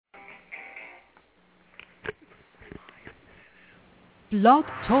Blog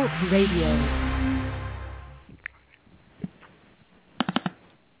Talk Radio.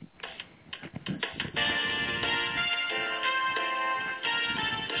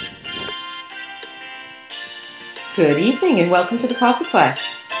 Good evening and welcome to the Coffee Clash.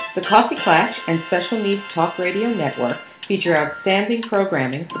 The Coffee Clash and Special Needs Talk Radio Network feature outstanding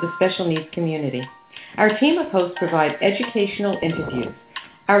programming for the special needs community. Our team of hosts provide educational interviews.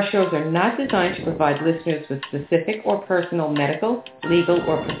 Our shows are not designed to provide listeners with specific or personal medical, legal,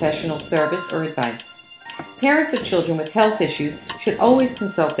 or professional service or advice. Parents of children with health issues should always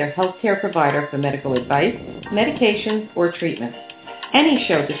consult their healthcare provider for medical advice, medications, or treatment. Any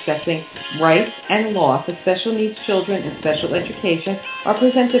show discussing rights and law for special needs children and special education are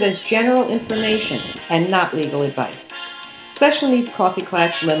presented as general information and not legal advice. Special Needs Coffee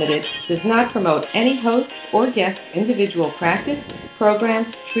Clash Limited does not promote any host or guest's individual practice, programs,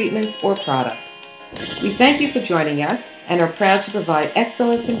 treatments, or products. We thank you for joining us and are proud to provide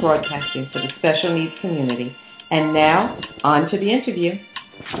excellence in broadcasting for the special needs community. And now, on to the interview.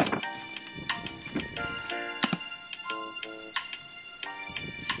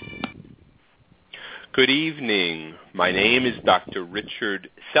 Good evening. My name is Dr. Richard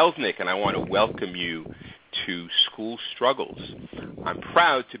Selznick, and I want to welcome you to School Struggles. I'm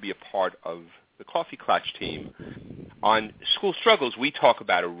proud to be a part of the Coffee Clutch team. On School Struggles, we talk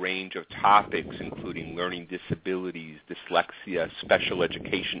about a range of topics, including learning disabilities, dyslexia, special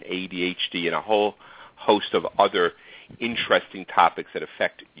education, ADHD, and a whole host of other interesting topics that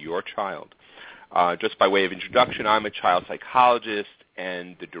affect your child. Just by way of introduction, I'm a child psychologist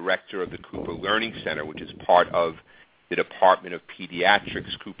and the director of the Cooper Learning Center, which is part of the Department of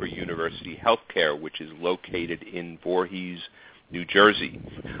Pediatrics, Cooper University Healthcare, which is located in Voorhees, New Jersey.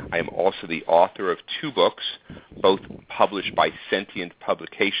 I am also the author of two books, both published by Sentient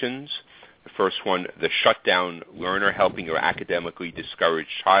Publications. The first one, The Shutdown Learner, Helping Your Academically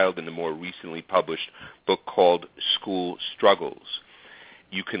Discouraged Child, and the more recently published book called School Struggles.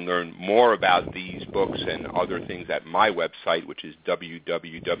 You can learn more about these books and other things at my website, which is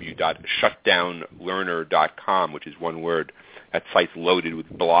www.shutdownlearner.com, which is one word. That site's loaded with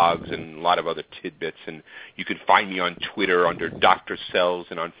blogs and a lot of other tidbits. And you can find me on Twitter under Dr. Sells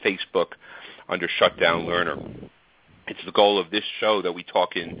and on Facebook under Shutdown Learner. It's the goal of this show that we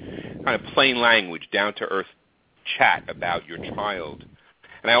talk in kind of plain language, down-to-earth chat about your child.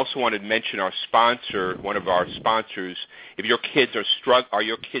 And I also wanted to mention our sponsor, one of our sponsors. If your kids are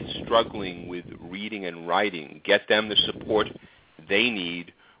your kids struggling with reading and writing, get them the support they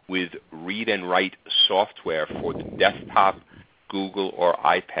need with Read and Write software for the desktop, Google, or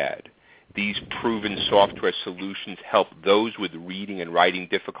iPad. These proven software solutions help those with reading and writing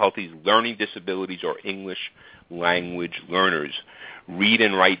difficulties, learning disabilities, or English language learners. Read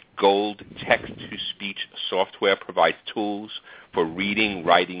and Write Gold text-to-speech software provides tools for reading,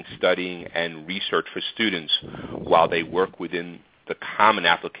 writing, studying, and research for students while they work within the common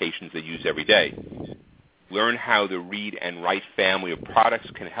applications they use every day. Learn how the Read and Write family of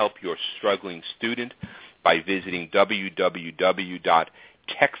products can help your struggling student by visiting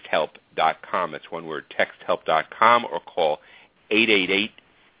www.texthelp.com. That's one word, texthelp.com, or call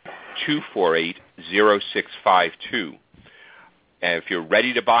 888-248-0652. And if you're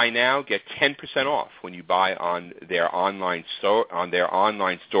ready to buy now, get 10% off when you buy on their online store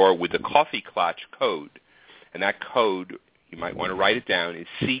with the Coffee Clutch code. And that code, you might want to write it down, is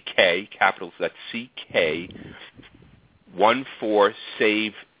CK, capitals, that's CK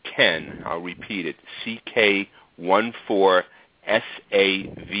 14SAVE10. I'll repeat it, CK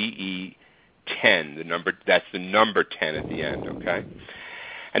 14SAVE10. That's the number 10 at the end, okay?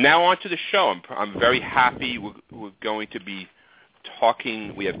 And now on to the show. I'm very happy we're going to be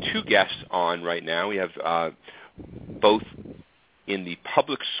talking. We have two guests on right now. We have both in the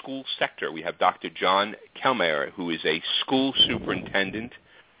public school sector. We have Dr. Dr Kellmayer, who is a school superintendent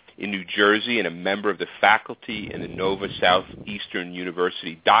in New Jersey and a member of the faculty in the Nova Southeastern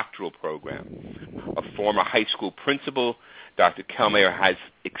University doctoral program. A former high school principal, Dr. Kellmayer has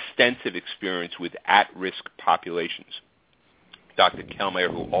extensive experience with at-risk populations. Dr. Kellmayer,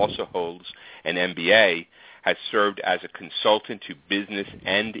 who also holds an M.B.A., has served as a consultant to business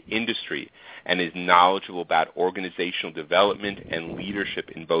and industry and is knowledgeable about organizational development and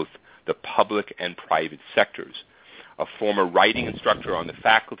leadership in both the public and private sectors. A former writing instructor on the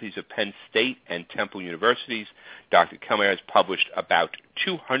faculties of Penn State and Temple Universities, Dr. Kellmayer has published about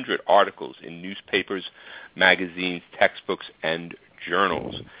 200 articles in newspapers, magazines, textbooks, and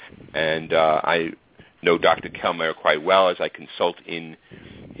journals. And I know Dr. Kellmayer quite well as I consult in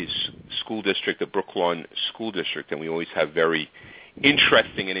his school district, the Brooklawn School District, and we always have very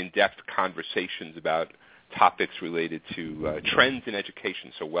interesting and in-depth conversations about topics related to trends in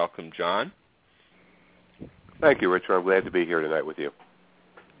education. So welcome, John. Thank you, Richard. I'm glad to be here tonight with you.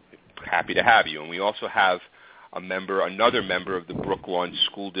 Happy to have you. And we also have another member of the Brooklawn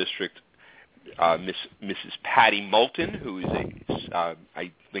School District, Mrs. Patty Moulton, who is I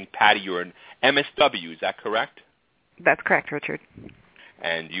think, Patty, you're an MSW. Is that correct? That's correct, Richard.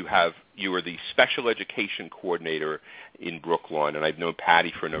 And you are the special education coordinator in Brooklawn, and I've known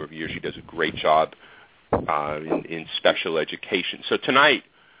Patty for a number of years. She does a great job in special education. So tonight,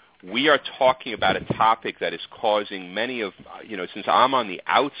 we are talking about a topic that is causing many of, since I'm on the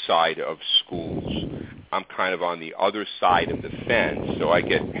outside of schools, I'm kind of on the other side of the fence, so I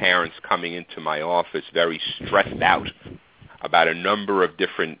get parents coming into my office very stressed out about a number of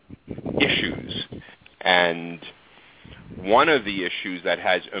different issues. And one of the issues that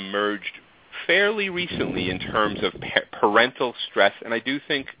has emerged fairly recently in terms of parental stress, and I do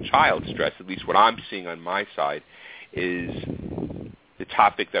think child stress, at least what I'm seeing on my side, is the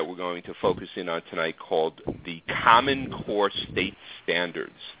topic that we're going to focus in on tonight called the Common Core State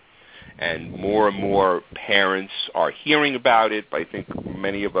Standards. And more parents are hearing about it, but I think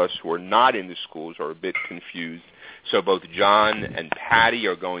many of us who are not in the schools are a bit confused. So both John and Patty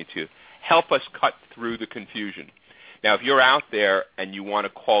are going to help us cut through the confusion. Now, if you're out there and you want to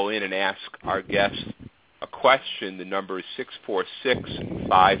call in and ask our guests a question, the number is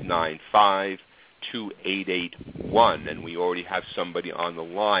 646-595-2881, and we already have somebody on the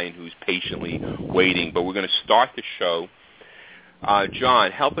line who's patiently waiting. But we're going to start the show.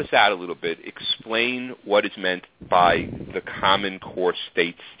 John, help us out a little bit. Explain what is meant by the Common Core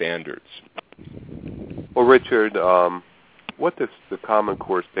State Standards. Well, Richard, what the Common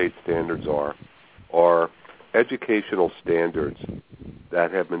Core State Standards are educational standards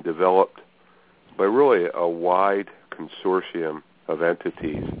that have been developed by really a wide consortium of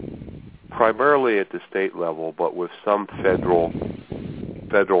entities, primarily at the state level, but with some federal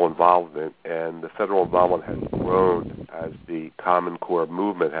involvement, and the federal involvement has grown as the Common Core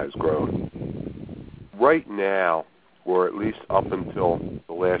movement has grown. Right now, or at least up until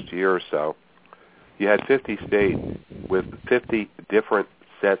the last year or so, you had 50 states with 50 different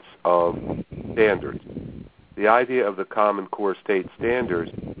sets of standards. The idea of the Common Core State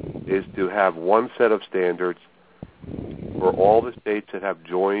Standards is to have one set of standards for all the states that have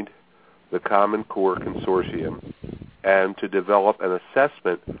joined the Common Core Consortium and to develop an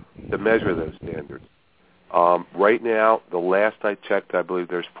assessment to measure those standards. Right now, the last I checked, I believe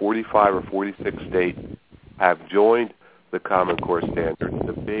there's 45 or 46 states have joined the Common Core Standards.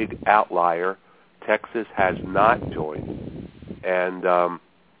 The big outlier, Texas, has not joined. And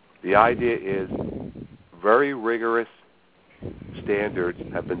the idea is very rigorous standards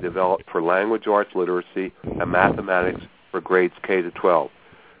have been developed for language arts literacy and mathematics for grades K to 12.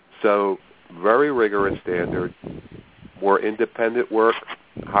 So very rigorous standards, more independent work,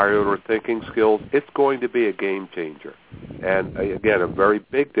 higher order thinking skills. It's going to be a game changer. And again, a very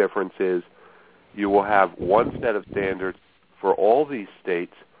big difference is you will have one set of standards for all these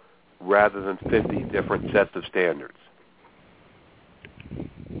states rather than 50 different sets of standards.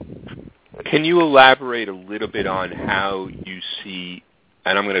 Can you elaborate a little bit on how you see,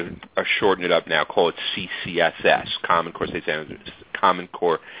 and I'm going to shorten it up now, call it CCSS, Common Core State Standards, Common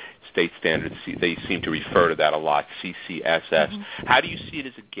Core State Standards. They seem to refer to that a lot, CCSS. Mm-hmm. How do you see it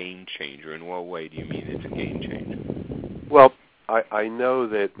as a game changer? In what way do you mean it's a game changer? Well, I know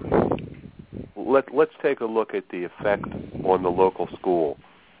that let's take a look at the effect on the local school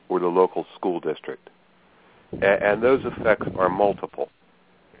or the local school district. And those effects are multiple.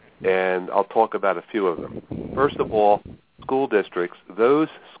 And I'll talk about a few of them. First of all, school districts, those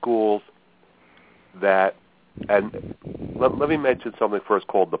schools that, and let me mention something first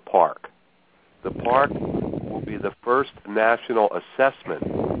called the PARC. The PARC will be the first national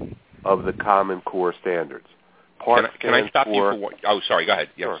assessment of the Common Core Standards. PARC can I stop you for one? Oh, sorry, go ahead.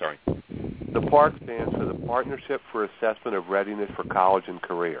 Yeah, sure. Sorry. The PARC stands for the Partnership for Assessment of Readiness for College and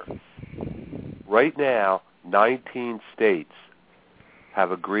Career. Right now, 19 states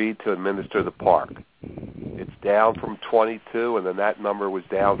have agreed to administer the PARC. It's down from 22, and then that number was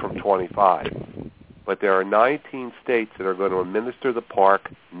down from 25. But there are 19 states that are going to administer the PARC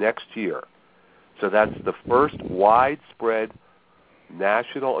next year. So that's the first widespread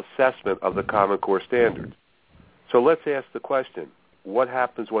national assessment of the Common Core Standards. So let's ask the question, what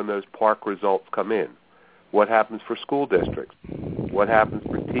happens when those PARC results come in? What happens for school districts? What happens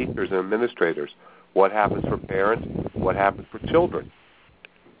for teachers and administrators? What happens for parents? What happens for children?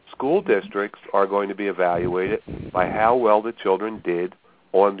 School districts are going to be evaluated by how well the children did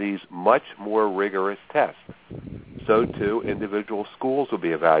on these much more rigorous tests. So, too, individual schools will be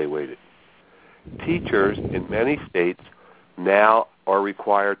evaluated. Teachers in many states now are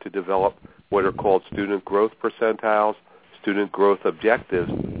required to develop what are called student growth percentiles, student growth objectives,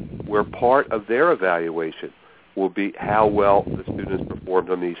 where part of their evaluation will be how well the students performed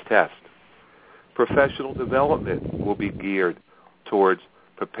on these tests. Professional development will be geared towards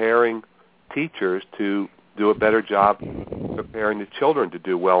preparing teachers to do a better job preparing the children to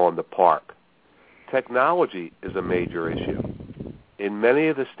do well on the park. Technology is a major issue. In many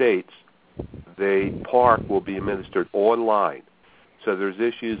of the states, the park will be administered online. So there's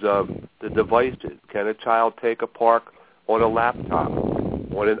issues of the devices. Can a child take a park on a laptop,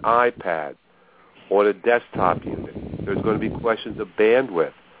 on an iPad, on a desktop unit? There's going to be questions of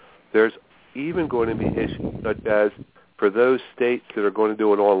bandwidth. There's even going to be issues such as, for those states that are going to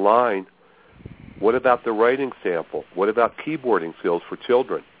do it online, what about the writing sample? What about keyboarding skills for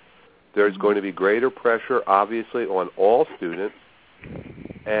children? There's going to be greater pressure, obviously, on all students.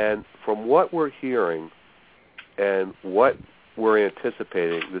 And from what we're hearing and what we're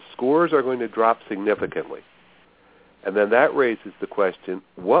anticipating, the scores are going to drop significantly. And then that raises the question,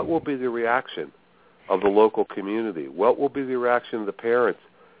 what will be the reaction of the local community? What will be the reaction of the parents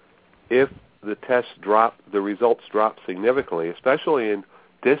if the tests drop, the results drop significantly, especially in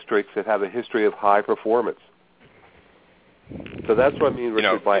districts that have a history of high performance? So that's what I mean,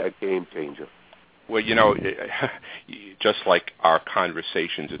 Richard, by a game changer. Well, just like our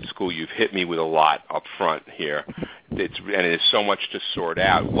conversations at school, you've hit me with a lot up front here. And there's so much to sort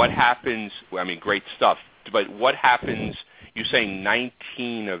out. What happens, great stuff, but what happens, you're saying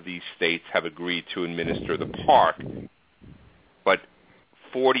 19 of these states have agreed to administer the park, but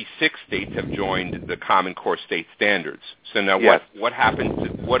 46 states have joined the Common Core state standards. So now yes. What happens,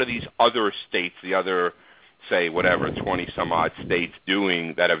 what are these other states, the other, say, 20-some-odd states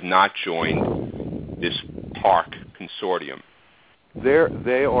doing that have not joined this park consortium?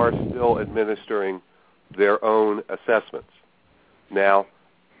 They are still administering their own assessments. Now,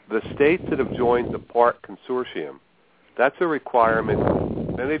 the states that have joined the park consortium, that's a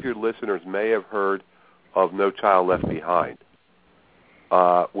requirement. Many of your listeners may have heard of No Child Left Behind,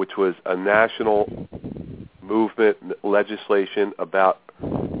 which was a national movement legislation about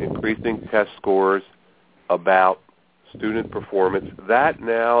increasing test scores, about student performance. That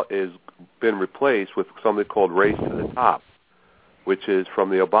now is been replaced with something called Race to the Top, which is from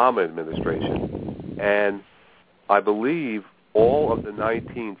the Obama administration. And I believe all of the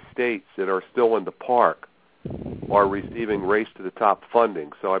 19 states that are still in the park are receiving Race to the Top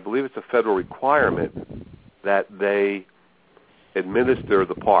funding. So I believe it's a federal requirement that they administer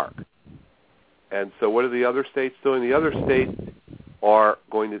the park. And so what are the other states doing? The other states are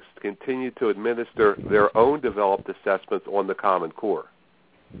going to continue to administer their own developed assessments on the Common Core.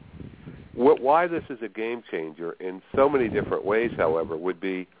 Why this is a game changer in so many different ways, however, would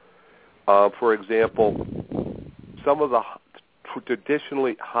be, for example, some of the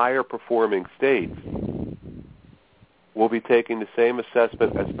traditionally higher performing states will be taking the same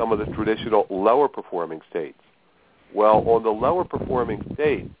assessment as some of the traditional lower performing states. Well, on the lower performing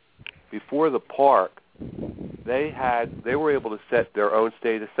states, before the park, they were able to set their own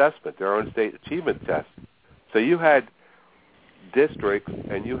state assessment, their own state achievement test. So you had districts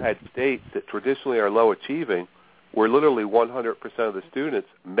and you had states that traditionally are low achieving where literally 100% of the students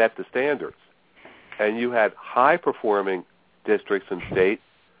met the standards. And you had high performing districts and states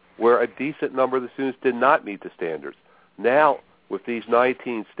where a decent number of the students did not meet the standards. Now, with these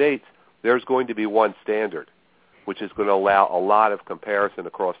 19 states, there's going to be one standard, which is going to allow a lot of comparison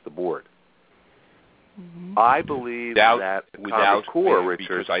across the board. Mm-hmm. I believe that Common Core,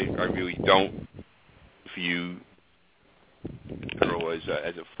 Richard, because I really don't view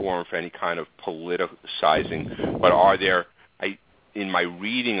as a forum for any kind of politicizing, but are there, in my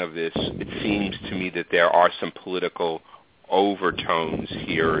reading of this, it seems to me that there are some political overtones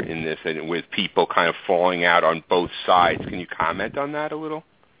here in this, and with people kind of falling out on both sides. Can you comment on that a little?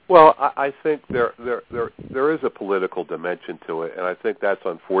 Well, I think there is a political dimension to it, and I think that's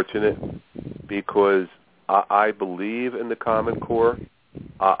unfortunate because I believe in the Common Core.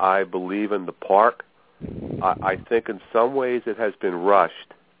 I believe in the park. I think in some ways it has been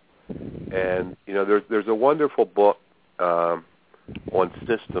rushed. And, there's a wonderful book on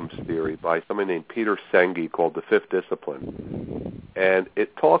systems theory by somebody named Peter Senge called The Fifth Discipline. And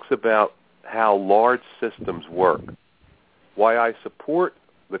it talks about how large systems work. Why I support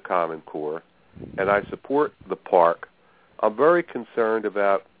the Common Core and I support the park, I'm very concerned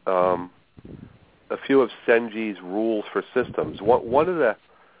about a few of Senge's rules for systems. One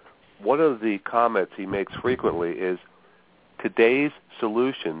of the comments he makes frequently is, today's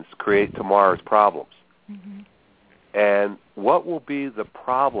solutions create tomorrow's problems. Mm-hmm. And what will be the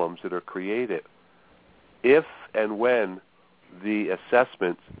problems that are created if and when the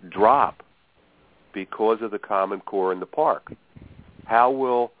assessments drop because of the Common Core in the park? How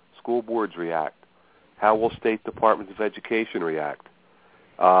will school boards react? How will state departments of education react?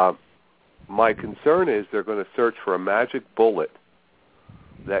 My concern is they're going to search for a magic bullet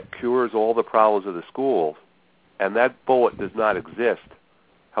that cures all the problems of the schools, and that bullet does not exist.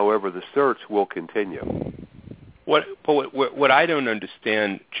 However, the search will continue. What I don't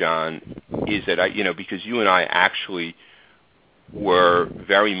understand, John, is that because you and I actually were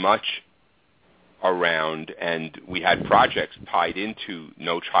very much around, and we had projects tied into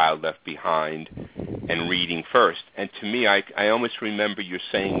No Child Left Behind and Reading First. And to me, I almost remember you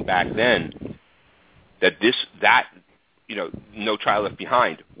saying back then that No Child Left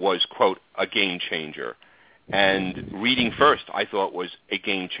Behind was, quote, a game changer. And Reading First, I thought, was a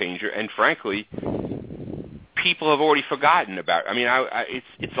game changer. And frankly, people have already forgotten about it. I mean,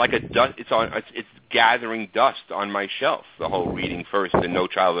 it's like it's gathering dust on my shelf, the whole Reading First and No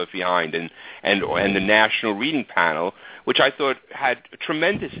Child Left Behind and the National Reading Panel, which I thought had a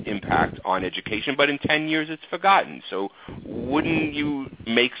tremendous impact on education, but in 10 years it's forgotten. So wouldn't you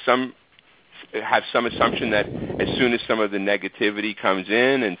have some assumption that as soon as some of the negativity comes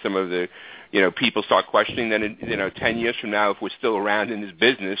in and some of the people start questioning, then in 10 years from now, if we're still around in this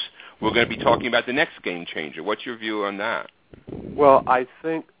business, we're going to be talking about the next game changer. What's your view on that? Well, I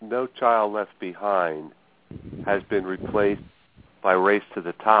think No Child Left Behind has been replaced by Race to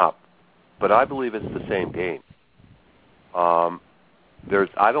the Top, but I believe it's the same game.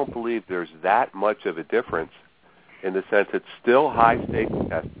 I don't believe there's that much of a difference in the sense it's still high-stakes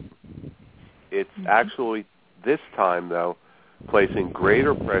testing. It's actually, this time, though, placing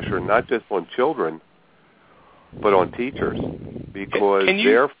greater pressure not just on children, but on teachers. Because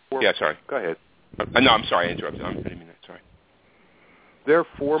therefore... Yeah, sorry. Go ahead. No, I'm sorry, I interrupted. I didn't mean that. Sorry. Their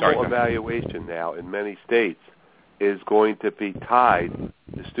formal evaluation now in many states is going to be tied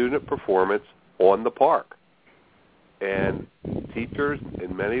to student performance on the park. And teachers,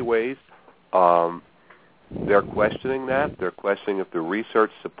 in many ways, they're questioning that. They're questioning if the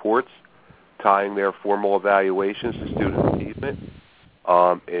research supports tying their formal evaluations to student achievement.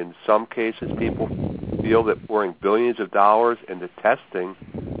 In some cases, people feel that pouring billions of dollars into testing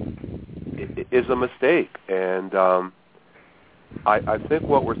is a mistake. And I think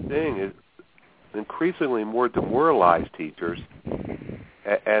what we're seeing is increasingly more demoralized teachers.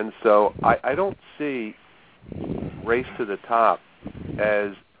 And so I don't see Race to the Top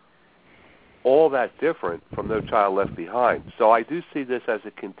as all that different from No Child Left Behind. So I do see this as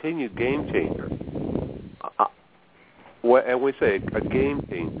a continued game changer. And we say a game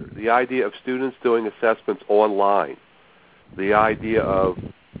changer. The idea of students doing assessments online. The idea of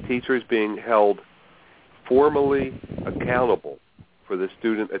teachers being held formally accountable for the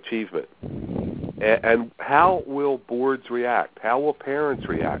student achievement. And how will boards react? How will parents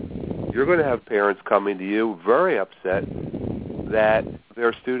react? You're going to have parents coming to you very upset that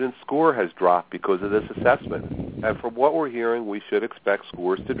their student's score has dropped because of this assessment. And from what we're hearing, we should expect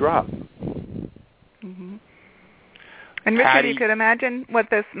scores to drop. Mm-hmm. And Richard, you could imagine what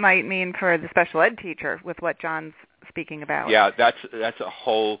this might mean for the special ed teacher with what John's speaking about. Yeah, that's a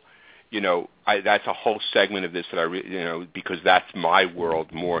whole, that's a whole segment of this that because that's my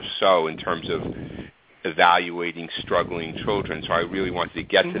world more so in terms of evaluating struggling children. So I really wanted to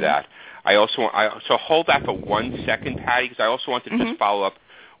get to that. I also so hold that for 1 second, Patty, because I also want to just follow up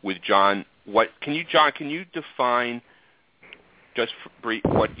with John. Can you define just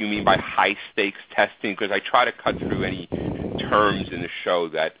what you mean by high stakes testing? Because I try to cut through any terms in the show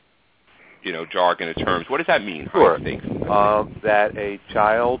that jargon of terms. What does that mean? Sure. High stakes. That a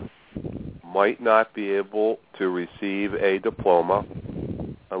child might not be able to receive a diploma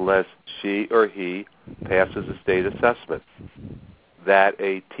unless she or he passes a state assessment. That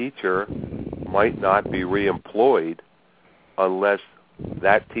a teacher might not be reemployed unless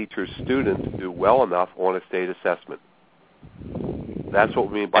that teacher's students do well enough on a state assessment. That's what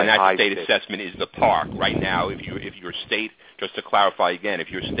we mean by high stakes. And that state assessment is the park. Right now, if your state, just to clarify again,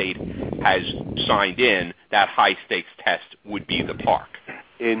 if your state has signed in, that high stakes test would be the park.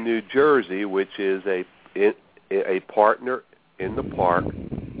 In New Jersey, which is a partner in the park,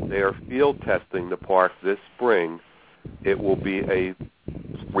 they are field testing the park this spring. It will be a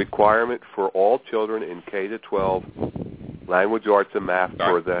requirement for all children in K-12 language arts and math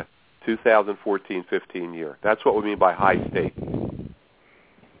for the 2014-15 year. That's what we mean by high stakes.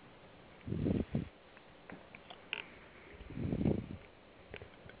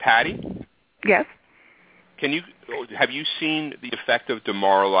 Patty? Yes? Have you seen the effect of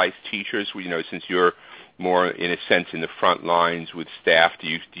demoralized teachers? Since you're more, in a sense, in the front lines with staff? Do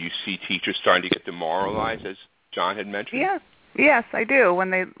you see teachers starting to get demoralized, as John had mentioned? Yeah. Yes, I do. When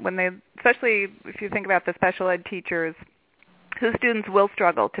they, especially if you think about the special ed teachers, whose students will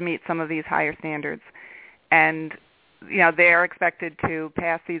struggle to meet some of these higher standards, and they are expected to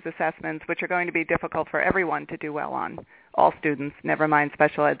pass these assessments, which are going to be difficult for everyone to do well on, all students, never mind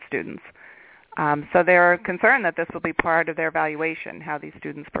special ed students. So they're concerned that this will be part of their evaluation, how these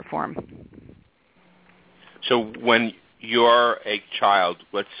students perform. So when you're a child,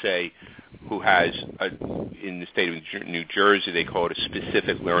 let's say, who has, in the state of New Jersey, they call it a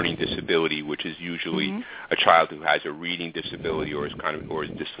specific learning disability, which is usually a child who has a reading disability or is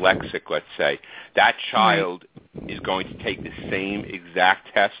dyslexic, let's say, that child is going to take the same exact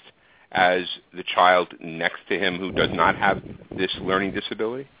test as the child next to him who does not have this learning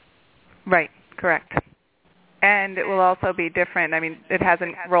disability? Right, correct. And it will also be different. I mean, it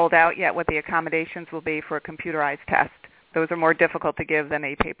hasn't rolled out yet what the accommodations will be for a computerized test. Those are more difficult to give than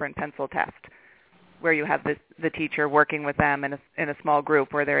a paper and pencil test, where you have the teacher working with them in a small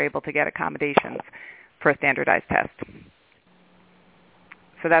group where they're able to get accommodations for a standardized test.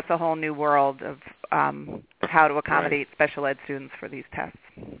 So that's a whole new world of how to accommodate special ed students for these tests.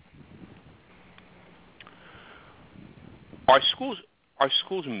 Are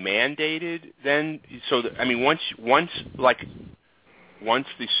schools mandated then? So once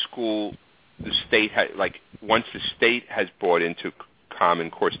the state has brought into Common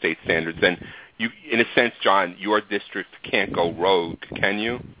Core state standards, then you, in a sense, John, your district can't go rogue, can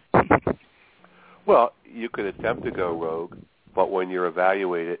you? Well, you could attempt to go rogue, but when you're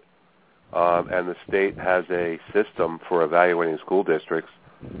evaluated, and the state has a system for evaluating school districts,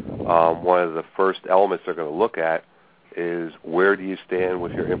 one of the first elements they're going to look at is where do you stand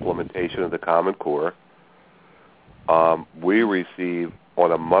with your implementation of the Common Core. We receive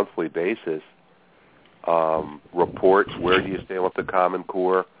on a monthly basis reports. Where do you stand with the Common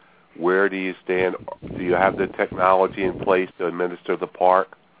Core? Where do you stand? Do you have the technology in place to administer the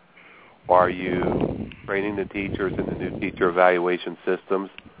park? Are you training the teachers in the new teacher evaluation systems?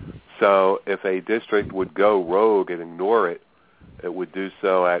 So if a district would go rogue and ignore it, it would do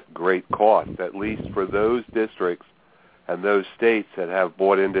so at great cost, at least for those districts and those states that have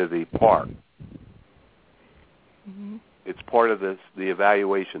bought into the park. Mm-hmm. It's part of the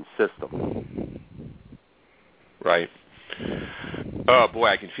evaluation system. Right. Oh, boy,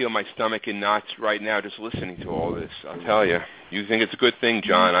 I can feel my stomach in knots right now just listening to all this. I'll tell you. You think it's a good thing,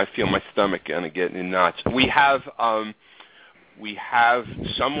 John. I feel my stomach kind of getting in knots. We have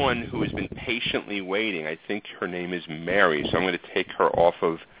someone who has been patiently waiting. I think her name is Mary, so I'm going to take her off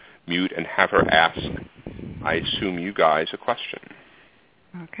of mute and have her ask, I assume you guys, a question.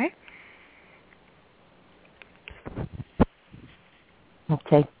 Okay.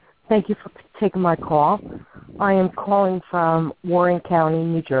 Okay. Thank you for taking my call. I am calling from Warren County,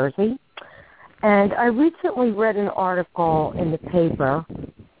 New Jersey. And I recently read an article in the paper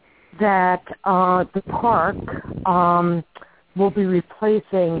that the park will be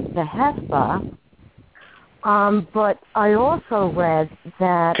replacing the HESPA. But I also read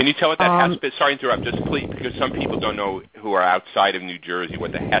that... Can you tell what that HESPA is? Sorry to interrupt, just please, because some people don't know who are outside of New Jersey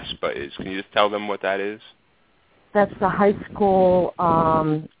what the HESPA is. Can you just tell them what that is? That's the high school,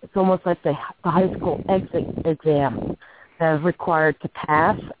 it's almost like the high school exit exam that is required to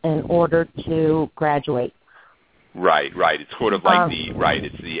pass in order to graduate. Right. It's sort of like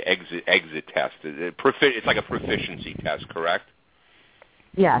it's the exit test. It's like a proficiency test, correct?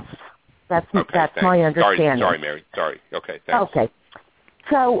 Yes, that's my understanding. Sorry, Mary. Sorry. Okay, thanks. Okay.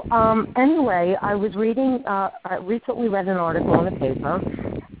 So anyway, I was reading, I recently read an article in the paper,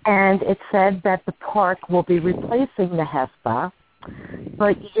 and it said that the park will be replacing the HESPA,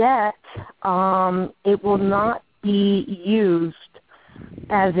 but yet it will not be used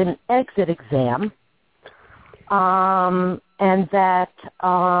as an exit exam, and that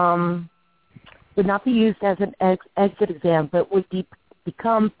would not be used as an exit exam, but would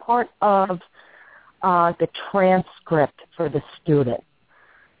become part of the transcript for the student.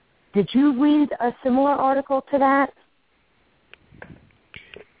 Did you read a similar article to that?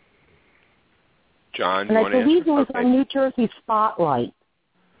 John, and I believe it was on New Jersey Spotlight.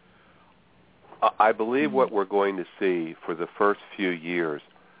 I believe what we're going to see for the first few years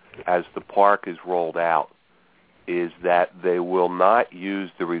as the park is rolled out is that they will not use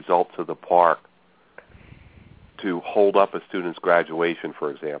the results of the park to hold up a student's graduation,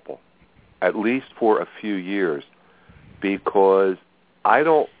 for example, at least for a few years, because I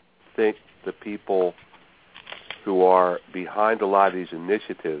don't think the people who are behind a lot of these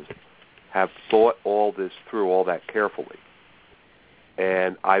initiatives have thought all this through all that carefully.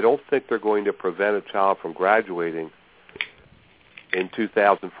 And I don't think they're going to prevent a child from graduating in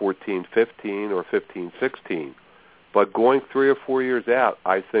 2014-15 or 15-16. But going 3 or 4 years out,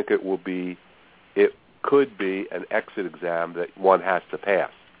 I think it could be an exit exam that one has to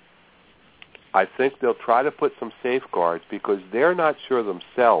pass. I think they'll try to put some safeguards because they're not sure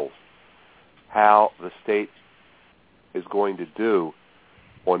themselves how the state is going to do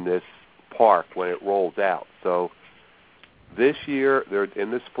on this park when it rolls out. So this year,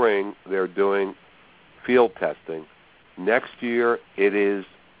 in the spring, they're doing field testing. Next year, it is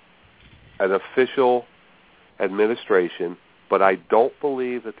an official administration, but I don't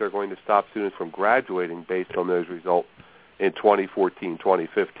believe that they're going to stop students from graduating based on those results in 2014,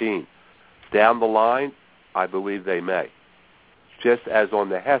 2015. Down the line, I believe they may, just as on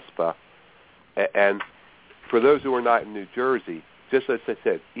the HESPA. And for those who are not in New Jersey, just as I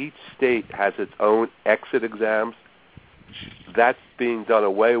said, each state has its own exit exams. That's being done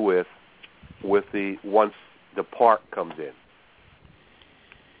away with once the park comes in.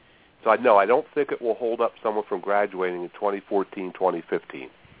 So I don't think it will hold up someone from graduating in 2014, 2015.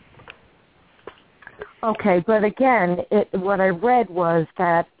 Okay, but again, what I read was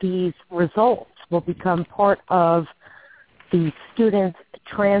that these results will become part of the students'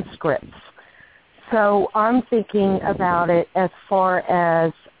 transcripts. So I'm thinking about it as far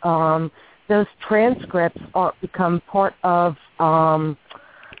as those transcripts become part of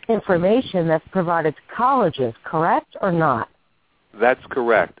information that's provided to colleges, correct or not? That's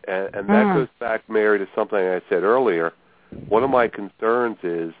correct. And that goes back, Mary, to something I said earlier. One of my concerns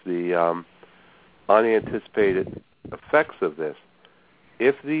is the unanticipated effects of this.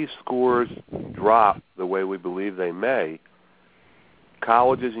 If these scores drop the way we believe they may,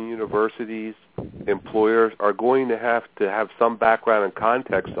 colleges and universities, employers are going to have some background and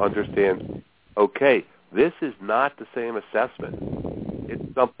context to understand, okay, this is not the same assessment.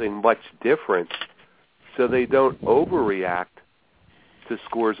 It's something much different, so they don't overreact to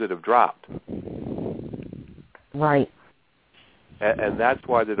scores that have dropped. Right. And that's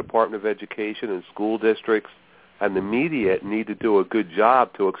why the Department of Education and school districts and the media need to do a good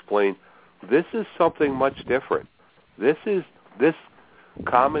job to explain this is something much different. This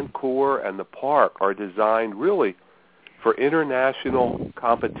Common Core and the park are designed really for international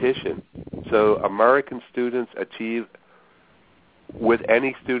competition. So American students achieve with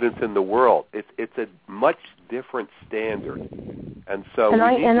any students in the world. It's a much different standard. And so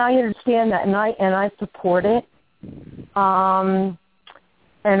I understand that, and I support it. And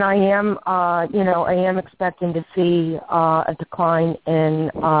I am expecting to see a decline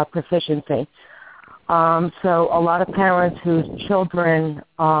in proficiency. So a lot of parents whose children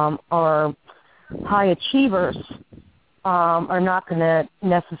are high achievers are not going to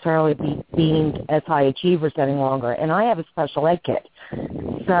necessarily be deemed as high achievers any longer. And I have a special ed kid.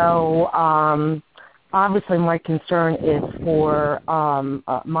 So obviously my concern is for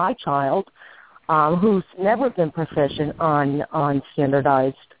my child, who's never been proficient on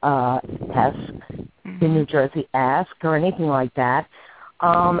standardized tests in New Jersey Ask or anything like that.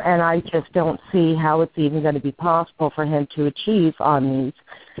 And I just don't see how it's even going to be possible for him to achieve on these.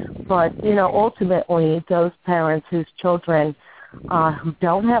 But, ultimately those parents whose children who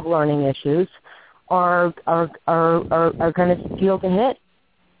don't have learning issues are going to feel the hit.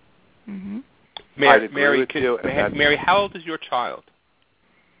 Mm-hmm. Mary, how old is your child?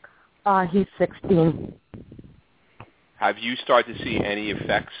 He's 16. Have you started to see any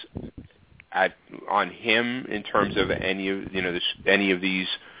effects on him in terms of any of these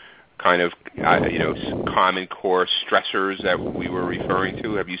kind of Common Core stressors that we were referring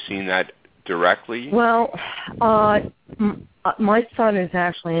to? Have you seen that directly? Well, my son is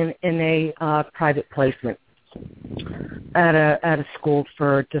actually in a private placement at a school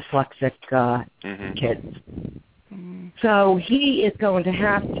for dyslexic kids. So he is going to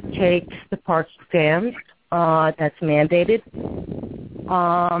have to take the park exams. That's mandated.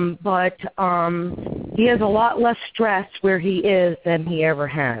 But he has a lot less stress where he is than he ever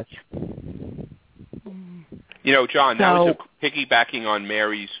has. John, that was piggybacking on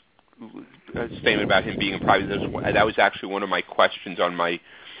Mary's statement about him being in private. That was actually one of my questions on my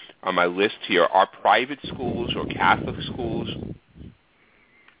list here. Are private schools or Catholic schools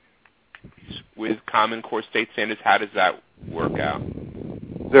with Common Core state standards, how does that work out?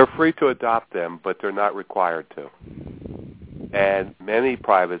 They're free to adopt them, but they're not required to. And many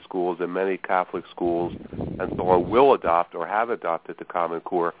private schools and many Catholic schools and so on will adopt or have adopted the Common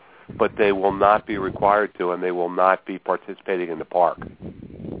Core, but they will not be required to, and they will not be participating in the park.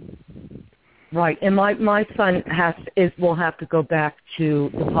 Right, and my son will have to go back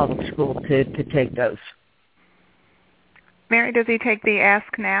to the public school to take those. Mary, does he take the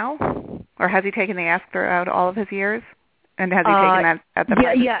Ask now? Or has he taken the Ask throughout all of his years? And has he taken that at the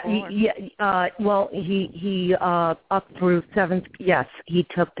private school? Well, he up through 7th. Yes, he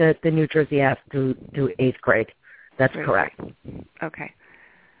took the New Jersey Ask through 8th grade. That's correct. Okay.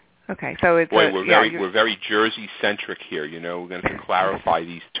 So it's we're very Jersey centric here. You know, we're going to clarify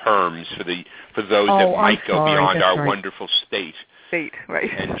these terms for those that might go beyond our wonderful state. Right.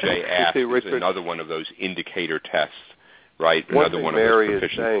 NJ Ask is another one of those indicator tests, right? What Mary is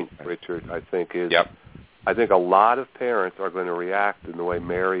saying, Richard, I think is. Yep. I think a lot of parents are going to react in the way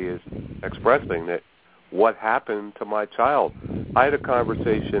Mary is expressing that. What happened to my child? I had a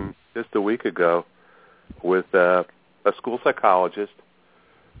conversation just a week ago with a school psychologist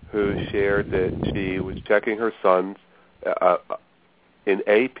who shared that she was checking her son's in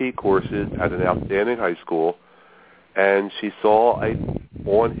AP courses at an outstanding high school, and she saw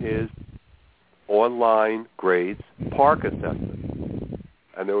on his online grades PARCC assessment,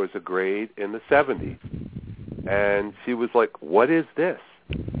 and there was a grade in the 70s. And she was like, what is this?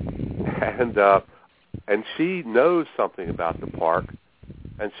 And she knows something about the PARCC,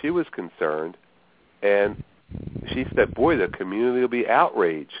 and she was concerned. And she said, boy, the community will be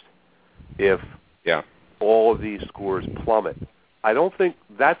outraged if all of these scores plummet. I don't think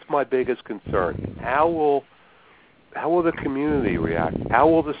that's my biggest concern. How will the community react? How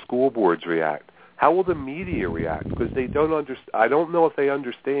will the school boards react? How will the media react? Because they don't understand. I don't know if they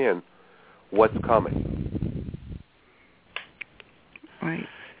understand what's coming. Right.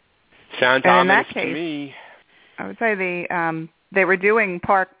 Sounds ominous to me. I would say they were doing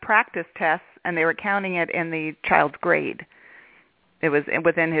PARCC practice tests, and they were counting it in the child's grade. It was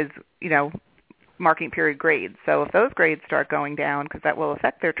within his, marking period grades. So if those grades start going down, because that will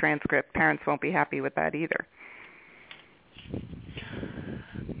affect their transcript, parents won't be happy with that either.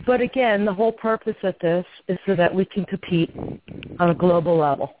 But again, the whole purpose of this is so that we can compete on a global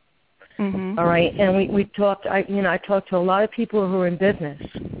level. Mm-hmm. All right, and we talked. I talked to a lot of people who are in business.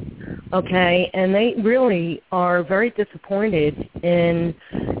 Okay, and they really are very disappointed in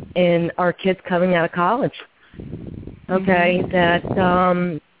our kids coming out of college. Okay,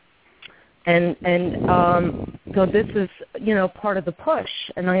 mm-hmm. So this is part of the push,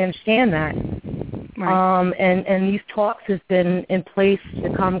 and I understand that. Right. And these talks have been in place. The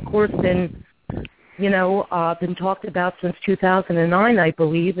Common Core's been talked about since 2009, I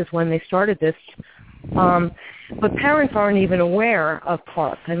believe, is when they started this. But parents aren't even aware of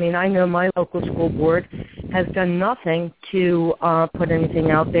PARCC. I mean, I know my local school board has done nothing to put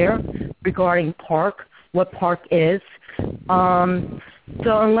anything out there regarding PARCC, what PARCC is.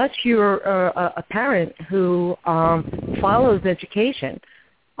 So unless you're a parent who follows education,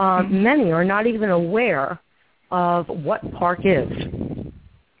 many are not even aware of what PARCC is.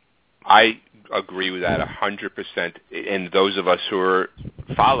 I agree with that 100%. And those of us who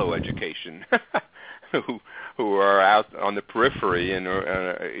follow education, who are out on the periphery and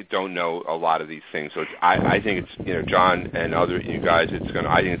don't know a lot of these things. So I think it's John and you guys. I think it's going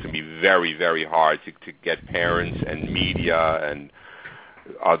to be very, very hard to get parents and media and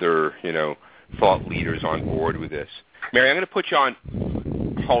other thought leaders on board with this. Mary, I'm going to put you on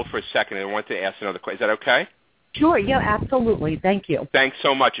hold for a second, and I want to ask another question. Is that okay? Sure, yeah, absolutely. Thank you. Thanks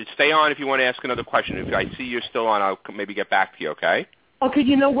so much. And stay on if you want to ask another question. If I see you're still on, I'll maybe get back to you, okay? Okay,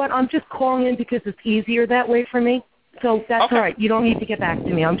 you know what? I'm just calling in because it's easier that way for me. So that's okay. All right. You don't need to get back to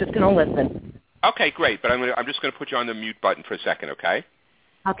me. I'm just going to listen. Okay, great. But I'm just going to put you on the mute button for a second, okay?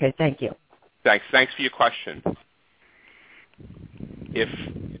 Okay, thank you. Thanks for your question. If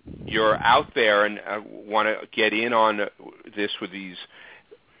you're out there and want to get in on this with these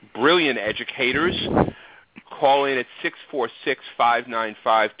brilliant educators, call in at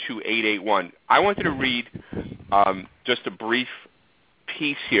 646-595-2881. I wanted to read just a brief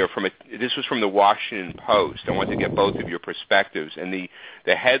piece here this was from the Washington Post. I wanted to get both of your perspectives. And the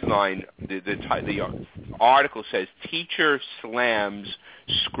headline, the article says, "Teacher slams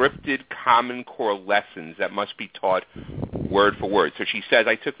scripted Common Core lessons that must be taught word for word." So she says,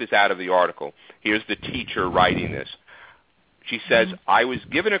 I took this out of the article. Here's the teacher writing this. She says, "I was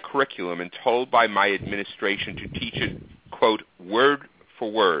given a curriculum and told by my administration to teach it, quote, word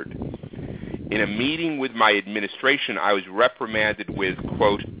for word. In a meeting with my administration, I was reprimanded with,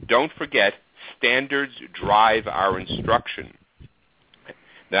 quote, don't forget, standards drive our instruction."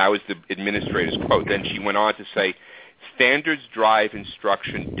 That was the administrator's quote. Then she went on to say, "Standards drive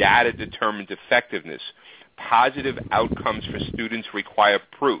instruction. Data determines effectiveness. Positive outcomes for students require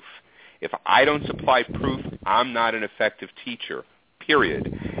proof. If I don't supply proof, I'm not an effective teacher,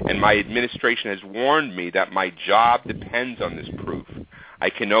 period. And my administration has warned me that my job depends on this proof. I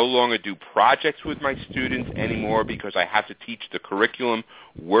can no longer do projects with my students anymore because I have to teach the curriculum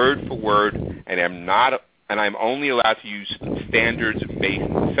word for word, and I'm only allowed to use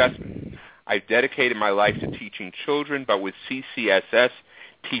standards-based assessment. I've dedicated my life to teaching children, but with CCSS,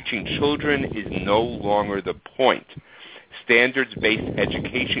 teaching children is no longer the point. Standards-based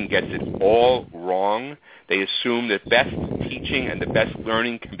education gets it all wrong. They assume that best teaching and the best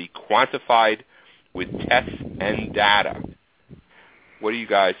learning can be quantified with tests and data. What do you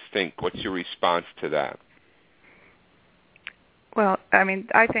guys think? What's your response to that? Well, I mean,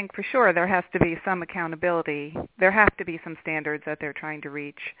 I think for sure there has to be some accountability. There have to be some standards that they're trying to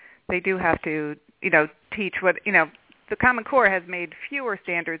reach. They do have to, teach what, the Common Core has made fewer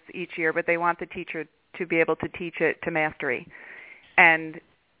standards each year, but they want the teacher to be able to teach it to mastery. And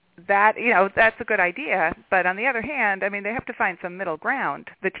that, that's a good idea. But on the other hand, I mean, they have to find some middle ground.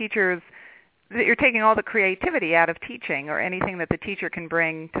 The teachers, you're taking all the creativity out of teaching or anything that the teacher can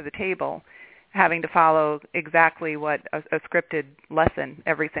bring to the table, having to follow exactly what a scripted lesson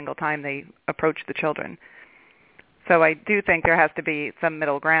every single time they approach the children. So I do think there has to be some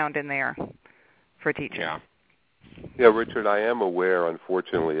middle ground in there for teaching. Yeah, Richard, I am aware,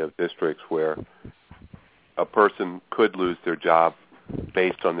 unfortunately, of districts where a person could lose their job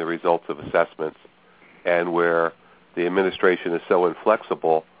based on the results of assessments, and where the administration is so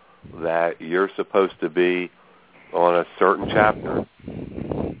inflexible that you're supposed to be on a certain chapter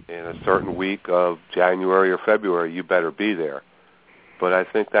in a certain week of January or February. You better be there. But I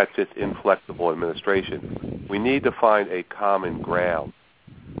think that's just inflexible administration. We need to find a common ground.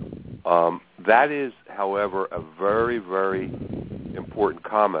 That is, however, a very, very important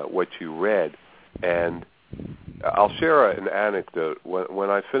comment, what you read. And I'll share an anecdote. When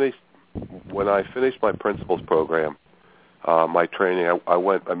I finished my principal's program, my training, I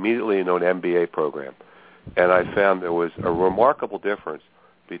went immediately into an M.B.A. program. And I found there was a remarkable difference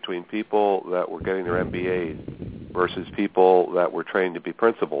between people that were getting their MBAs versus people that were trained to be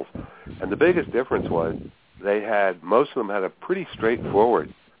principals. And the biggest difference was most of them had a pretty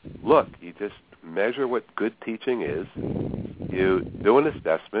straightforward look. You just measure what good teaching is, you do an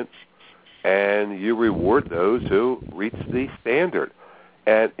assessment, and you reward those who reach the standard.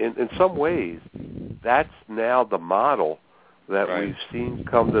 And in some ways, that's now the model that we've seen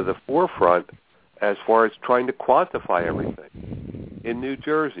come to the forefront as far as trying to quantify everything. In New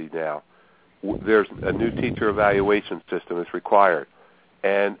Jersey now, there's a new teacher evaluation system that's required.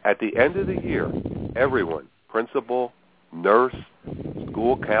 And at the end of the year, everyone, principal, nurse,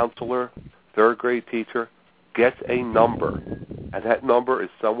 school counselor, third grade teacher, gets a number. And that number is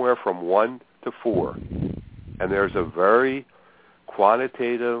somewhere from 1 to 4. And there's a very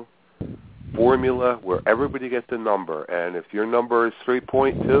quantitative formula where everybody gets a number. And if your number is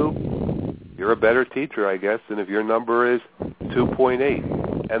 3.2, you're a better teacher, I guess, than if your number is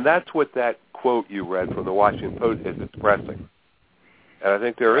 2.8. And that's what that quote you read from the Washington Post is expressing. And I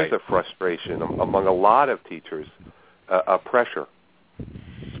think there is a frustration among a lot of teachers, a pressure.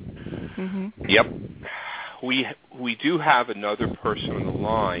 Mm-hmm. Yep. We do have another person on the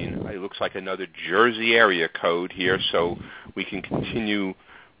line. It looks like another Jersey area code here, so we can continue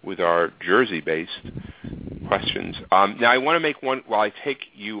with our Jersey-based questions. Now, I want to make one, while I take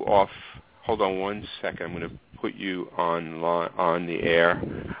you off, hold on one second. I'm going to put you on the air.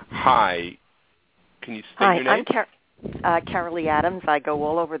 Hi. Can you state your name? I'm Carolee Adams. I go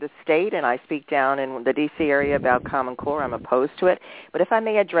all over the state, and I speak down in the D.C. area about Common Core. I'm opposed to it. But if I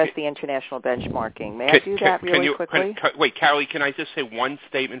may address the international benchmarking, may I do that really quickly? Wait, Carolee, can I just say one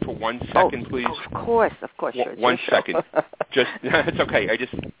statement for 1 second, please? Of course. Sure. One second. It's okay.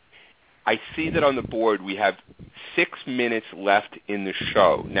 I see that on the board we have 6 minutes left in the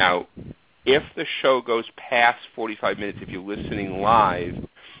show. Now, if the show goes past 45 minutes, if you're listening live,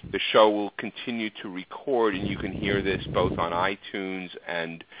 the show will continue to record, and you can hear this both on iTunes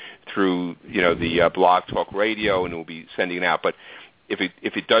and through the Blog Talk Radio, and it will be sending it out. But if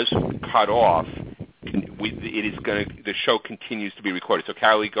it does cut off, the show continues to be recorded. So,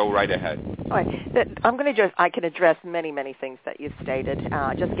 Carolee, go right ahead. All right. I can address many things that you've stated.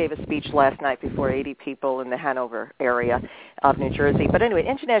 I just gave a speech last night before 80 people in the Hanover area of New Jersey. But anyway,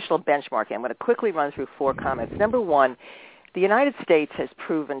 international benchmarking. I'm going to quickly run through 4 comments. Number 1, the United States has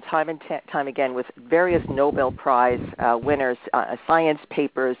proven time and time again with various Nobel Prize winners, science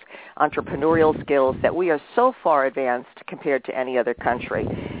papers, entrepreneurial skills, that we are so far advanced compared to any other country.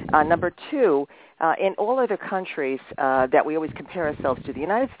 Number two, in all other countries that we always compare ourselves to, the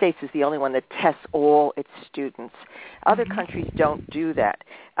United States is the only one that tests all its students. Other countries don't do that.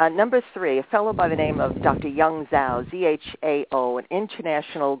 Number three, a fellow by the name of Dr. Young Zhao, Z-H-A-O, an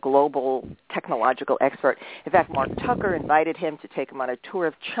international global technological expert. In fact, Mark Tucker invited him to take him on a tour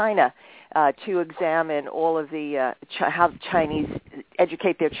of China to examine all of the how the Chinese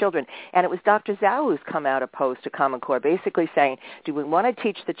educate their children. And it was Dr. Zhao who's come out opposed to Common Core, basically saying, do we want to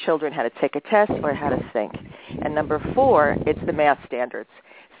teach the children how to take a test or how to think? And number four, it's the math standards.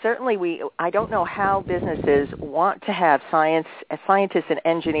 Certainly, I don't know how businesses want to have scientists and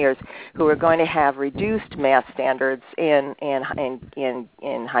engineers who are going to have reduced math standards in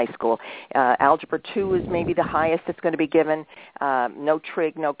high school. Algebra 2 is maybe the highest that's going to be given. No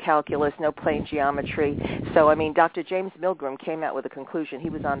trig, no calculus, no plane geometry. So, I mean, Dr. James Milgram came out with a conclusion. He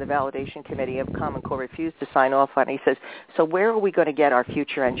was on the validation committee of Common Core, refused to sign off on it. He says, so where are we going to get our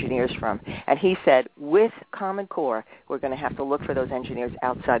future engineers from? And he said, with Common Core, we're going to have to look for those engineers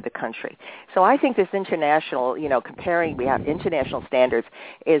outside the country. So I think this international, comparing, we have international standards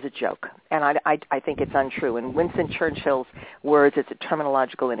is a joke. And I think it's untrue. In Winston Churchill's words, it's a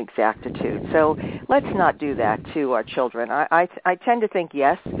terminological inexactitude. So let's not do that to our children. I tend to think,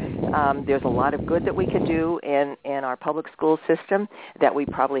 yes, there's a lot of good that we can do in our public school system that we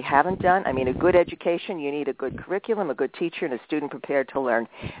probably haven't done. I mean, a good education, you need a good curriculum, a good teacher, and a student prepared to learn.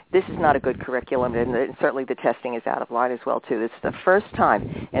 This is not a good curriculum, and certainly the testing is out of line as well, too. This is the first time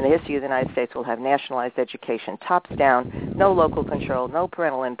in the history of the United States we'll have nationalized education, tops down, no local control, no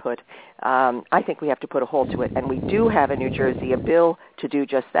parental input. I think we have to put a halt to it, and we do have in New Jersey a bill to do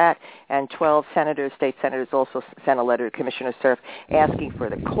just that, and 12 state senators also sent a letter to Commissioner Cerf asking for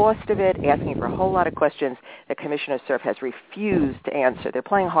the cost of it, asking for a whole lot of questions that Commissioner Cerf has refused to answer. They're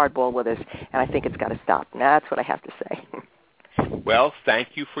playing hardball with us, and I think it's got to stop. And that's what I have to say. Well, thank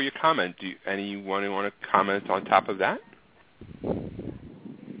you for your comment. Do anyone want to comment on top of that?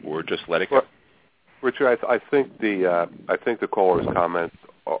 Or just let it go? Well, Richard, I think the caller's comments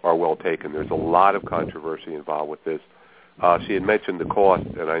are well taken. There's a lot of controversy involved with this. She had mentioned the cost,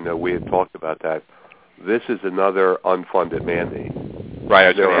 and I know we had talked about that. This is another unfunded mandate. Right, I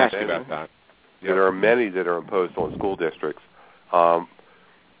was going to ask you about that. There are many that are imposed on school districts.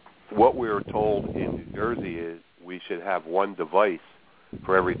 What we were told in New Jersey is we should have one device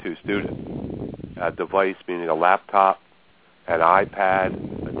for every 2 students. A device meaning a laptop, an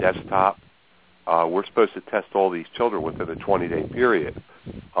iPad, a desktop. We're supposed to test all these children within a 20-day period.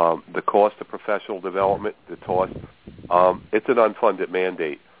 The cost of professional development, the cost, it's an unfunded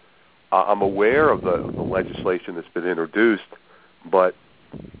mandate. I'm aware of the legislation that's been introduced, but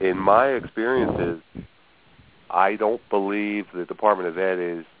in my experiences, I don't believe the Department of Ed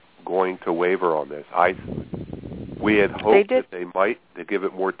is going to waver on this. We had hoped that they might to give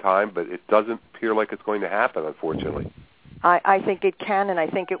it more time, but it doesn't appear like it's going to happen, unfortunately. I think it can, and I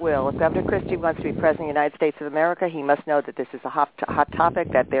think it will. If Governor Christie wants to be President of the United States of America, he must know that this is a hot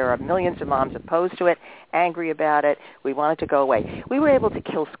topic, that there are millions of moms opposed to it, angry about it. We want it to go away. We were able to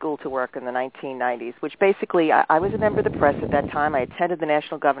kill school to work in the 1990s, which basically, I was a member of the press at that time. I attended the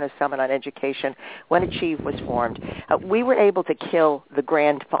National Governor's Summit on Education when Achieve was formed. We were able to kill the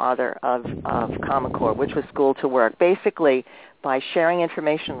grandfather of Common Core, which was school to work. Basically, by sharing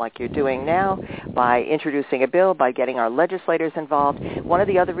information like you're doing now, by introducing a bill, by getting our legislators involved. One of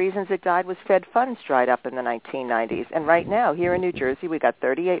the other reasons it died was Fed funds dried up in the 1990s. And right now, here in New Jersey, we got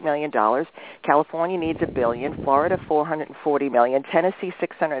 $38 million. California needs $1 billion. Florida, $440 million. Tennessee,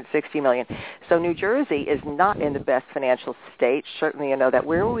 $660 million. So New Jersey is not in the best financial state. Certainly, you know that.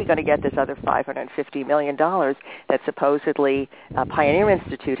 Where are we going to get this other $550 million that supposedly Pioneer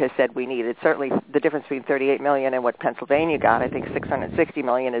Institute has said we need? It's certainly the difference between $38 million and what Pennsylvania got. I think $660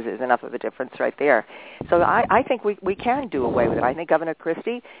 million is enough of a difference right there. So I think we can do away with it. I think Governor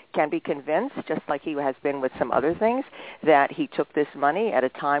Christie can be convinced, just like he has been with some other things, that he took this money at a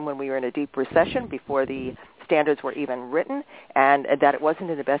time when we were in a deep recession before the standards were even written, and that it wasn't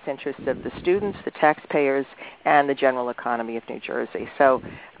in the best interest of the students, the taxpayers, and the general economy of New Jersey. So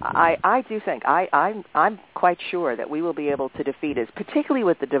I do think, I'm quite sure that we will be able to defeat it, particularly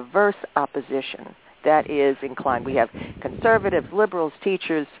with the diverse opposition that is inclined. We have conservatives, liberals,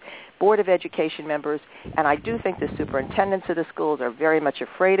 teachers, Board of Education members, and I do think the superintendents of the schools are very much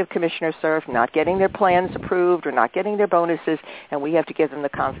afraid of Commissioner Cerf not getting their plans approved or not getting their bonuses, and we have to give them the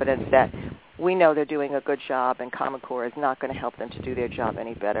confidence that we know they're doing a good job, and Common Core is not going to help them to do their job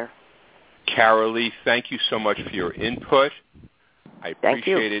any better. Carolee, thank you so much for your input. I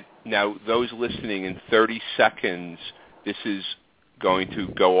appreciate it. Now, those listening in 30 seconds, this is going to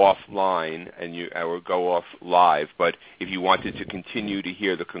go offline or go off live. But if you wanted to continue to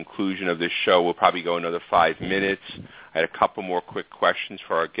hear the conclusion of this show, we'll probably go another 5 minutes. I had a couple more quick questions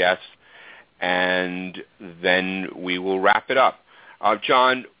for our guests, and then we will wrap it up.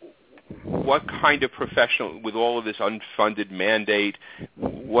 John, what kind of professional, with all of this unfunded mandate,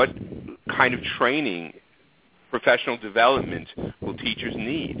 what kind of training, professional development will teachers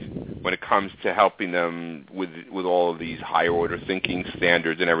need when it comes to helping them with all of these higher order thinking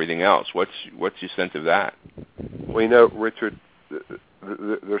standards and everything else? What's your sense of that? Well, Richard,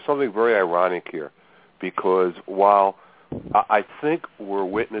 there's something very ironic here, because while I think we're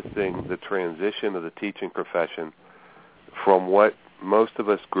witnessing the transition of the teaching profession from what most of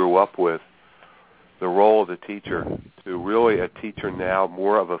us grew up with, the role of the teacher, to really a teacher now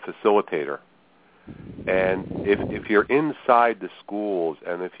more of a facilitator. And if you're inside the schools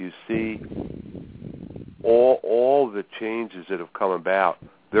and if you see all the changes that have come about,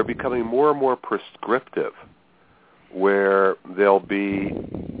 they're becoming more and more prescriptive, where there'll be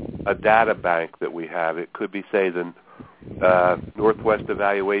a data bank that we have. It could be, say, the Northwest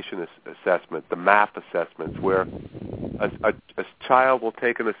Evaluation Assessment, the MAP assessments, where a child will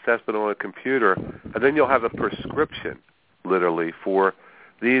take an assessment on a computer, and then you'll have a prescription, literally, for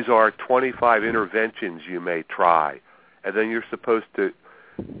these are 25 interventions you may try, and then you're supposed to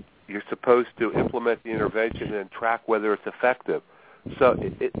implement the intervention and track whether it's effective. So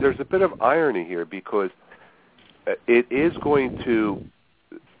there's a bit of irony here, because it is going to,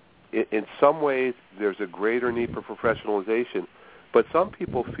 in some ways, there's a greater need for professionalization, but some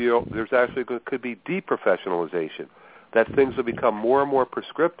people feel there's actually could be deprofessionalization, that things will become more and more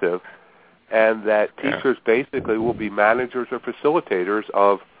prescriptive, and that teachers basically will be managers or facilitators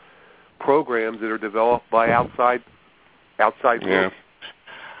of programs that are developed by outside groups.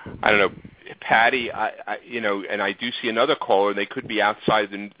 I don't know, Patty. And I do see another caller, and they could be outside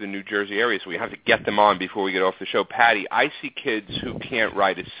the New Jersey area, so we have to get them on before we get off the show. Patty, I see kids who can't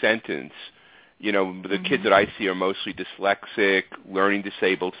write a sentence. The kids that I see are mostly dyslexic, learning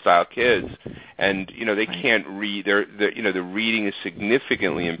disabled style kids, and they can't read. The reading is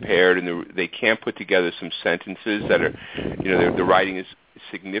significantly impaired, and they can't put together some sentences that are, the writing is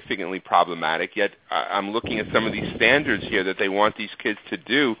significantly problematic. Yet I'm looking at some of these standards here that they want these kids to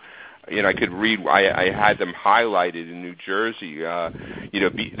do. I could read. I had them highlighted in New Jersey.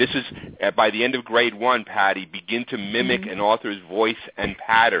 This is by the end of grade 1, Patty. Begin to mimic an author's voice and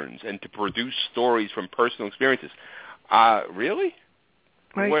patterns, and to produce stories from personal experiences. Really?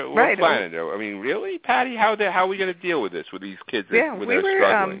 What planet? I mean, really, Patty? How are we going to deal with this with these kids that are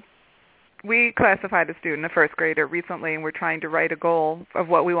struggling? We classified a student, a first grader, recently, and we're trying to write a goal of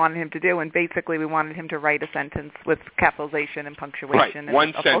what we wanted him to do. And basically, we wanted him to write a sentence with capitalization and punctuation. Right,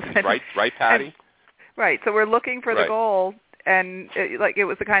 one sentence, right, Patty? Right. So we're looking for the goal, and it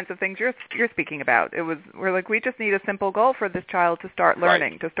was the kinds of things you're speaking about. We're like, we just need a simple goal for this child to start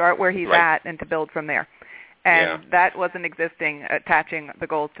learning, to start where he's at, and to build from there. And that wasn't existing, attaching the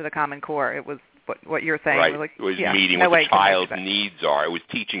goals to the Common Core. It was what you're saying. Right. Like, it was meeting what the child's needs are. It was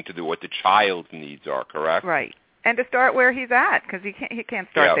teaching to do what the child's needs are, correct? Right. And to start where he's at, because he can't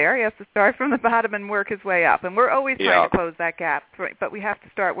start there. He has to start from the bottom and work his way up. And we're always trying to close that gap. But we have to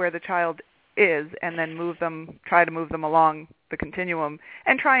start where the child is, and then try to move them along the continuum,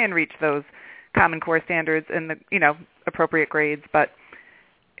 and try and reach those Common Core standards in the appropriate grades. But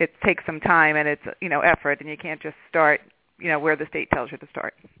it takes some time, and it's effort, and you can't just start where the state tells you to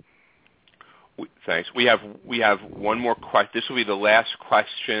start. Thanks. We have one more question. This will be the last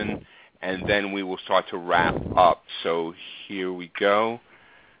question, and then we will start to wrap up. So here we go.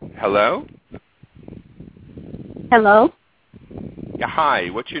 Hello? Hello? Yeah, hi.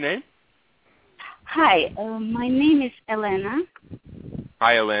 What's your name? Hi. My name is Elena.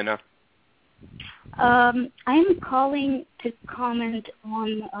 Hi, Elena. I'm calling to comment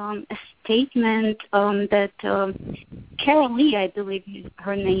on a statement that Carol Lee, I believe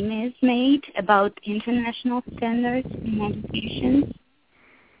her name is, made about international standards in education.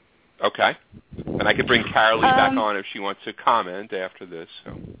 Okay. And I could bring Carol Lee back on if she wants to comment after this.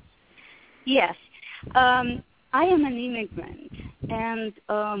 So. Yes. I am an immigrant, and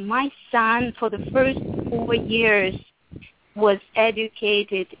my son, for the first 4 years, was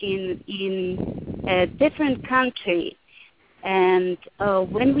educated in a different country. And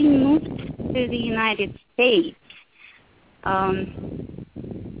when we moved to the United States,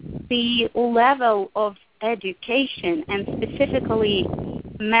 the level of education, and specifically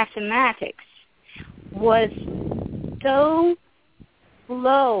mathematics, was so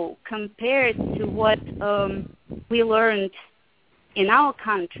low compared to what we learned in our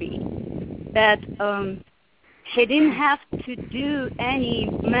country that he didn't have to do any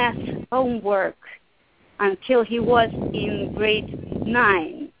math homework until he was in grade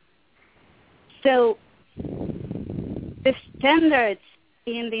 9. So the standards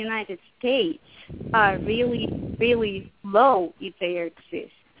in the United States are really, really low if they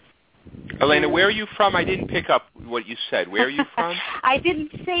exist. Elena, where are you from? I didn't pick up what you said. Where are you from? I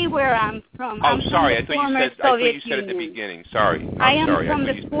didn't say where I'm from. Oh, sorry. I thought you said at the beginning. Sorry. I am from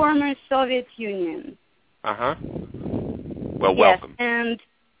the former Soviet Union. Uh-huh. Well, yes, welcome. And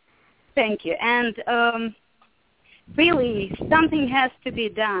thank you. And really, something has to be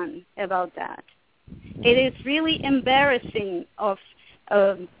done about that. It is really embarrassing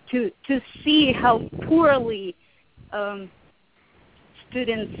to see how poorly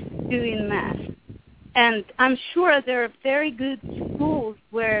students do in math. And I'm sure there are very good schools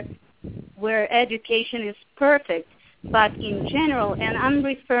where education is perfect, but in general, and I'm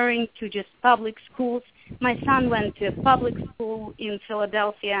referring to just public schools. My son went to a public school in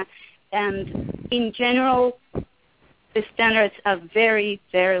Philadelphia, and in general, the standards are very,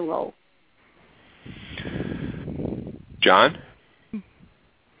 very low. John?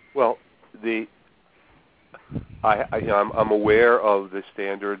 Well, I'm aware of the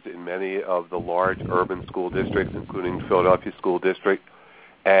standards in many of the large urban school districts, including Philadelphia School District,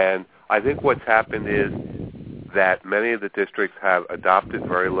 and I think what's happened is that many of the districts have adopted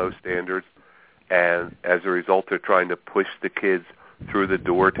very low standards, and as a result, they're trying to push the kids through the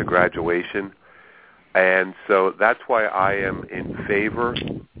door to graduation. And so that's why I am in favor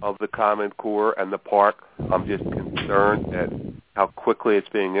of the Common Core and the Park. I'm just concerned at how quickly it's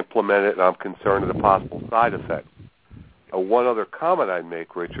being implemented, and I'm concerned at the possible side effects. One other comment I'd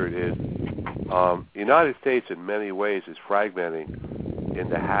make, Richard, is the United States in many ways is fragmenting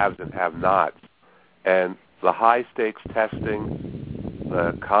into haves and have-nots. And the high-stakes testing,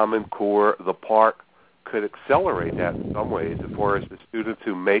 the Common Core, the Park could accelerate that in some ways as far as the students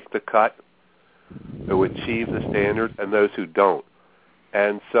who make the cut, who achieve the standards, and those who don't.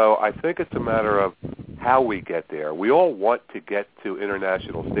 And so I think it's a matter of how we get there. We all want to get to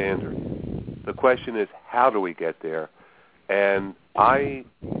international standards. The question is, how do we get there? And I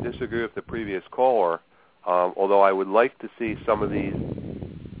disagree with the previous caller, although I would like to see some of these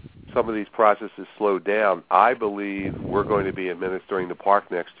processes slowed down. I believe we're going to be administering the Park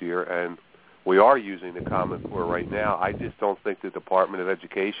next year, and we are using the Common Core right now. I just don't think the Department of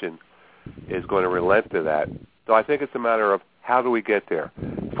Education is going to relent to that. So I think it's a matter of how do we get there.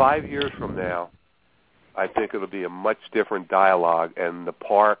 5 years from now, I think it'll be a much different dialogue, and the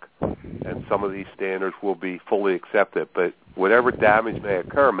Park and some of these standards will be fully accepted. But whatever damage may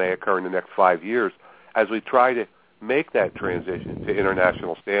occur in the next 5 years as we try to make that transition to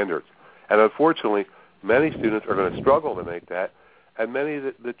international standards. And unfortunately, many students are going to struggle to make that, and many of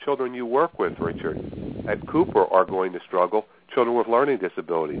the children you work with, Richard, at Cooper are going to struggle, children with learning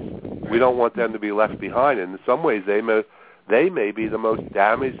disabilities. We don't want them to be left behind, and in some ways they may be the most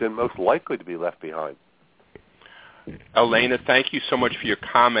damaged and most likely to be left behind. Elena, thank you so much for your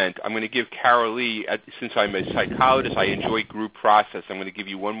comment. I'm going to give Carol Lee, since I'm a psychologist, I enjoy group process. I'm going to give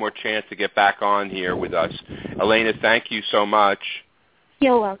you one more chance to get back on here with us. Elena, thank you so much.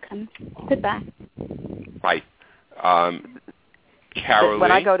 You're welcome. Goodbye. Bye. Carol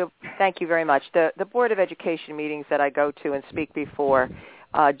Lee? Thank you very much. The Board of Education meetings that I go to and speak before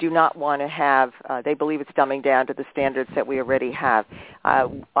do not want to have, they believe it's dumbing down to the standards that we already have.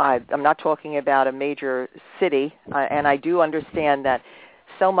 I'm not talking about a major city, and I do understand that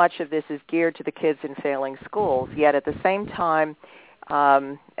so much of this is geared to the kids in failing schools, yet at the same time,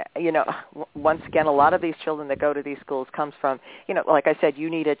 once again, a lot of these children that go to these schools comes from, like I said, you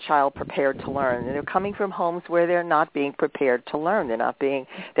need a child prepared to learn. And they're coming from homes where they're not being prepared to learn.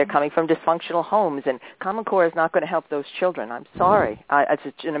 They're coming from dysfunctional homes, and Common Core is not going to help those children. I'm sorry.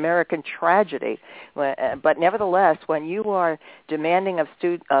 It's an American tragedy. But nevertheless, when you are demanding of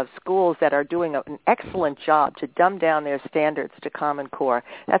schools that are doing an excellent job to dumb down their standards to Common Core,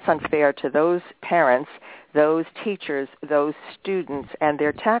 that's unfair to those parents, those teachers, those students, and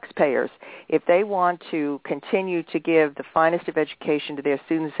their taxpayers. If they want to continue to give the finest of education to their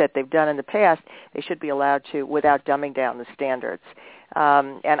students that they've done in the past, they should be allowed to without dumbing down the standards.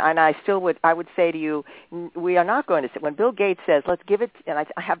 And I would say to you, we are not going to, when Bill Gates says, let's give it, and I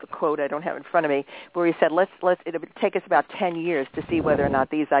have the quote, I don't have it in front of me, where he said, it'll take us about 10 years to see whether or not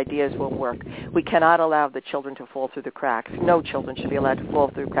these ideas will work. We cannot allow the children to fall through the cracks. No children should be allowed to fall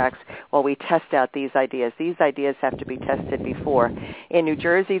through the cracks while we test out these ideas. These ideas have to be tested before. In New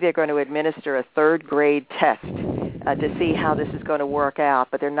Jersey, they're going to administer a third grade test to see how this is going to work out,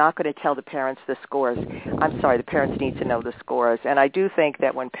 but they're not going to tell the parents the scores. I'm sorry, the parents need to know the scores. And I do think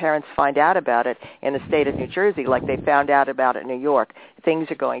that when parents find out about it in the state of New Jersey, like they found out about it in New York, things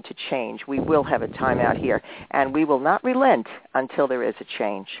are going to change. We will have a timeout here, and we will not relent until there is a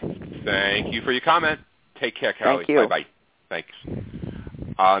change. Thank you for your comment. Take care, Carly. Thank you. Bye-bye. Thanks.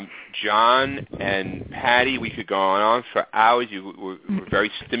 John and Patty, we could go on for hours. You were very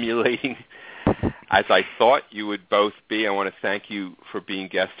stimulating, as I thought you would both be. I want to thank you for being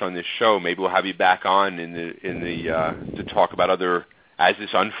guests on this show. Maybe we'll have you back on to talk about other, as this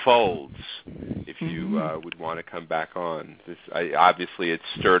unfolds, if you would want to come back on. Obviously, it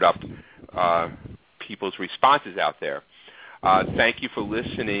stirred up people's responses out there. Thank you for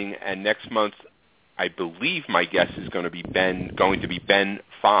listening, and next month, I believe my guest is going to be Ben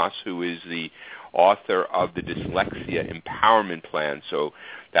Foss, who is the author of the Dyslexia Empowerment Plan. So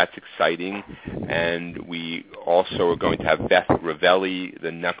that's exciting. And we also are going to have Beth Ravelli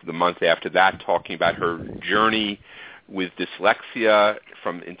the month after that, talking about her journey with dyslexia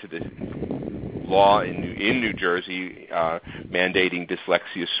into the law in New Jersey, mandating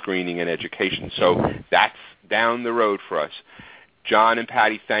dyslexia screening and education. So that's down the road for us. John and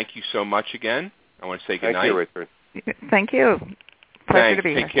Patty, thank you so much again. I want to say good night. Thank you, Richard. Thank you. Pleasure to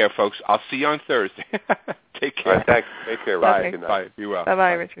be here. Take care, folks. I'll see you on Thursday. Take care. All right, thanks. Take care. Bye. Good night. Bye. Be well.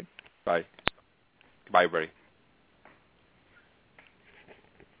 Bye-bye, Richard. Bye. Bye, everybody.